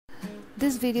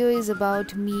This video is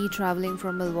about me traveling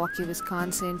from Milwaukee,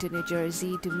 Wisconsin to New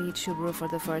Jersey to meet Shubhro for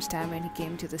the first time when he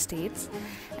came to the States.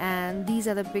 And these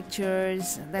are the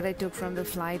pictures that I took from the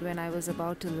flight when I was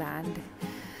about to land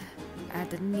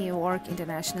at the Newark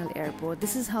International Airport.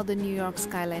 This is how the New York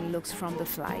skyline looks from the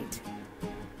flight.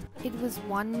 It was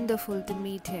wonderful to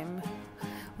meet him.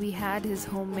 We had his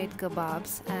homemade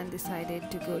kebabs and decided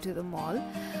to go to the mall.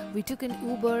 We took an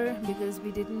Uber because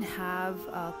we didn't have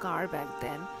a car back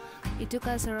then. It took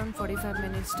us around 45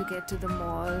 minutes to get to the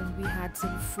mall. We had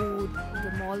some food.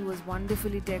 The mall was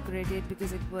wonderfully decorated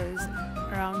because it was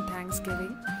around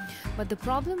Thanksgiving. But the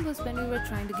problem was when we were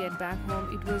trying to get back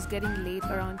home, it was getting late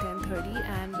around 10:30,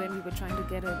 and when we were trying to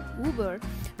get an Uber,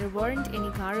 there weren't any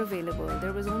car available.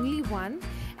 There was only one,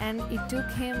 and it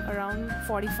took him around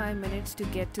 45 minutes to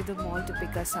get to the mall to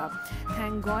pick us up.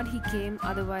 Thank God he came,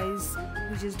 otherwise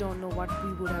we just don't know what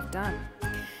we would have done.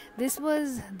 This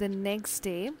was the next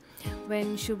day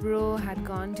when Shubhro had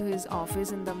gone to his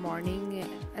office in the morning.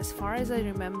 As far as I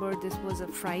remember, this was a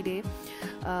Friday,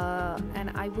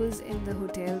 and I was in the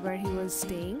hotel where he was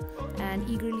staying and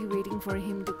eagerly waiting for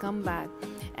him to come back.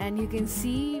 And you can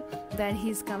see that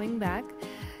he's coming back.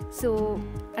 So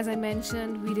as I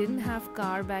mentioned, we didn't have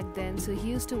car back then, so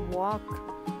he used to walk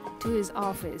to his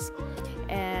office.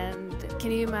 And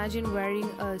can you imagine wearing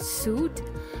a suit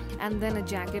and then a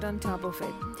jacket on top of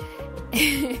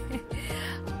it?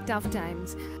 Tough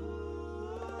times.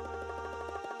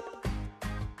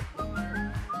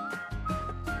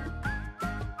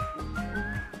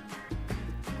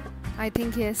 I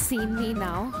think he has seen me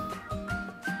now.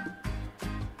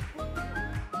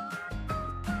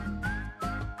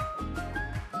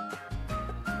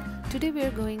 Today we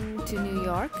are going to New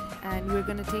York, and we're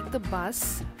going to take the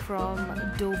bus from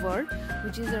Dover,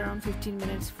 which is around 15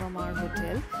 minutes from our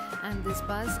hotel, and this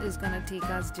bus is going to take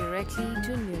us directly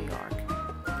to New York.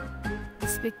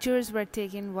 These pictures were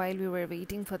taken while we were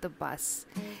waiting for the bus,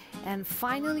 and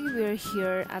finally we're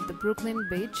here at the Brooklyn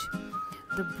Bridge,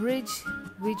 the bridge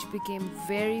which became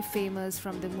very famous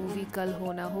from the movie Kal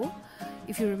Ho Na Ho.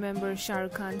 If you remember Shah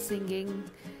Rukh Khan singing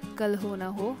Kal Ho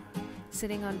Na Ho,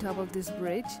 sitting on top of this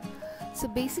bridge. So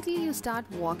basically you start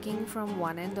walking from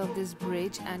one end of this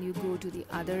bridge and you go to the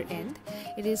other end.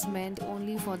 It is meant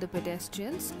only for the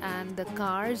pedestrians, and the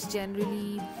cars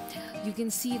generally you can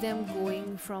see them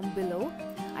going from below.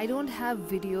 I don't have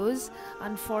videos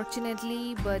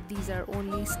unfortunately, but these are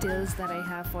only stills that I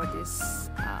have for this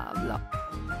vlog.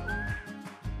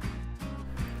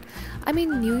 I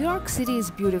mean, New York City is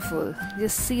beautiful.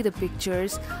 Just see the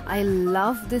pictures. I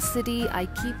love this city. I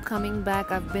keep coming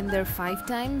back. I've been there 5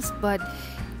 times, but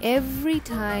every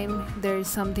time there is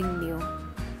something new.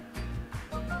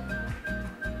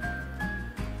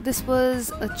 This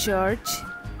was a church,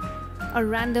 a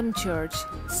random church.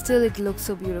 Still, it looks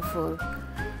so beautiful.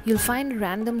 You'll find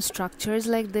random structures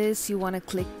like this you want to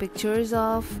click pictures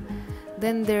of.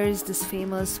 Then there's this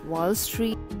famous Wall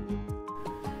Street.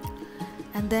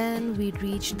 And then we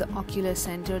reached the Oculus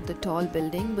Center, the tall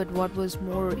building, but what was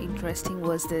more interesting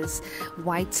was this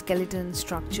white skeleton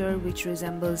structure which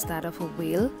resembles that of a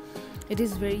whale. It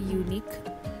is very unique,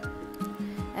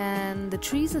 and the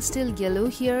trees are still yellow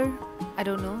here. I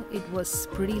don't know, it was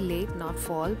pretty late, not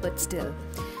fall, but still.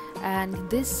 And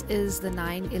this is the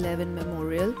 9/11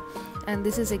 Memorial, and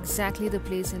this is exactly the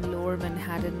place in Lower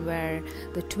Manhattan where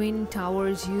the Twin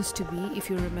Towers used to be, if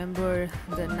you remember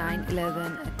the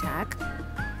 9/11 attack.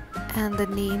 And the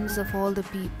names of all the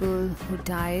people who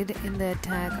died in the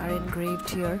attack are engraved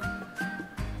here.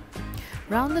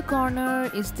 Round the corner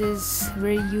is this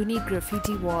very unique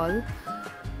graffiti wall.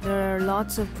 There are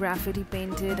lots of graffiti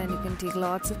painted and you can take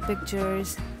lots of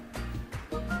pictures.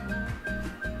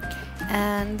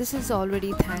 And this is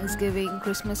already Thanksgiving,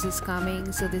 Christmas is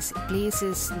coming, so this place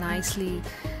is nicely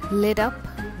lit up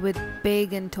with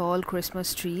big and tall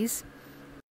Christmas trees.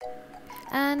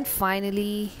 And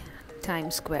finally,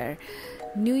 Times Square.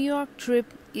 New York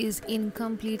trip is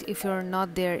incomplete if you're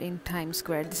not there in Times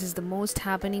Square. This is the most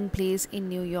happening place in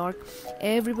New York.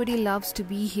 Everybody loves to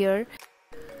be here.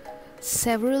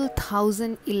 Several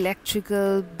thousand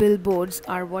electrical billboards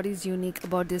are what is unique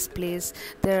about this place.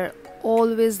 They're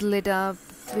always lit up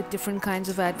with different kinds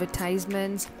of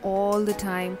advertisements all the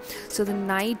time. So the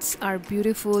nights are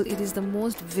beautiful. It is the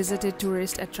most visited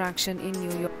tourist attraction in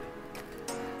New York.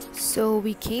 So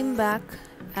we came back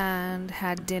and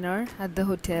had dinner at the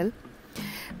hotel.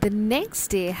 The next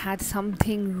day had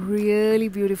something really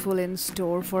beautiful in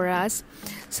store for us.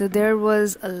 So there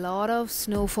was a lot of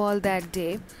snowfall that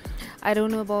day. I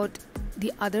don't know about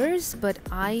the others, but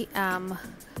I am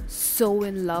so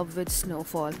in love with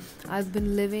snowfall. I've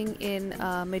been living in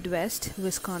Midwest,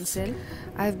 Wisconsin.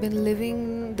 I've been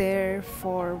living there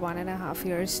for 1.5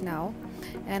 years now,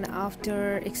 and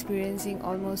after experiencing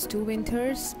almost 2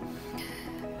 winters,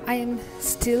 I am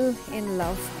still in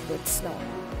love with snow.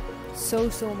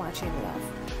 So much in love.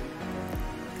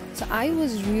 So I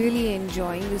was really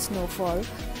enjoying the snowfall.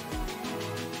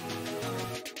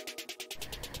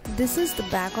 This is the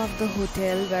back of the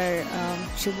hotel where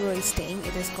Shubro is staying.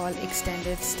 It is called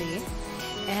Extended Stay,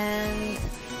 and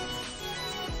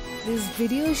this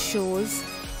video shows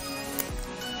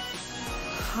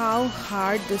how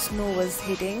hard the snow was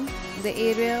hitting the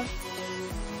area.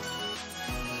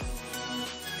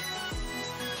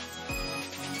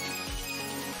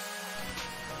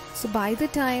 So by the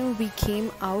time we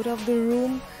came out of the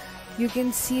room, you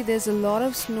can see there's a lot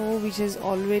of snow which has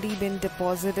already been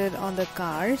deposited on the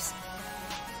cars,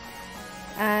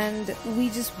 and we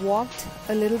just walked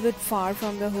a little bit far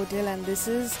from the hotel, and this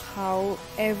is how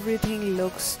everything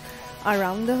looks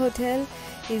around the hotel.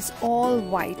 Is all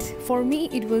white. For me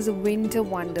it was a winter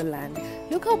wonderland.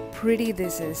 Look how pretty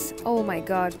this is. Oh my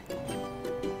god.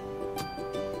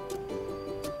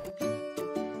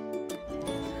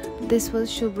 This was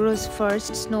Shubro's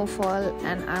first snowfall,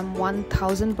 and I'm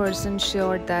 1000%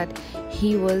 sure that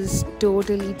he was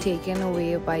totally taken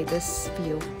away by this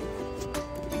view.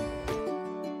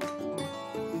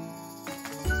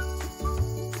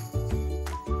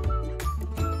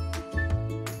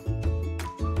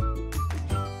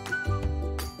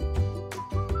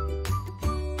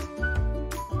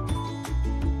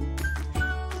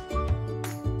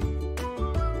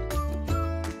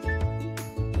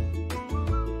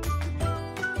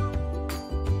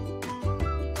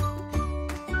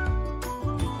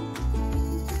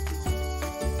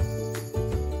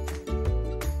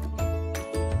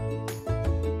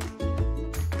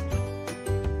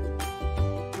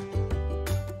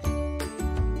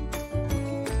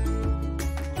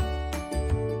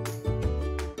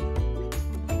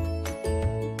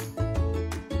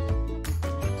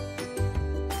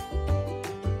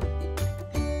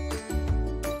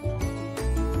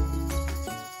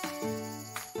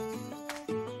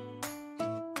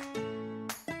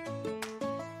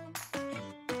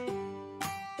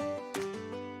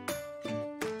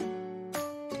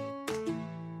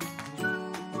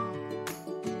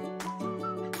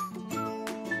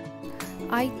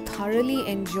 I thoroughly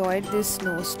enjoyed this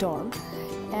snowstorm,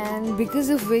 and because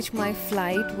of which my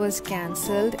flight was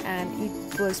cancelled and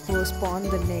it was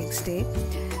postponed the next day.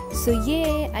 So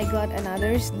yay, I got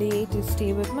another day to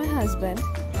stay with my husband,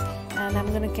 and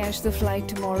I'm gonna catch the flight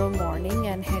tomorrow morning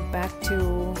and head back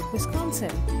to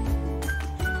Wisconsin.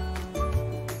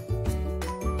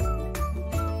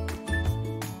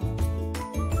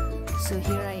 So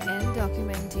here I am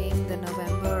documenting the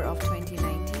November of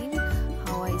 2019,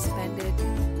 how I spent it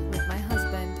with my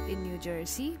husband in New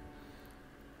Jersey.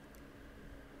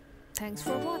 Thanks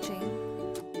for watching.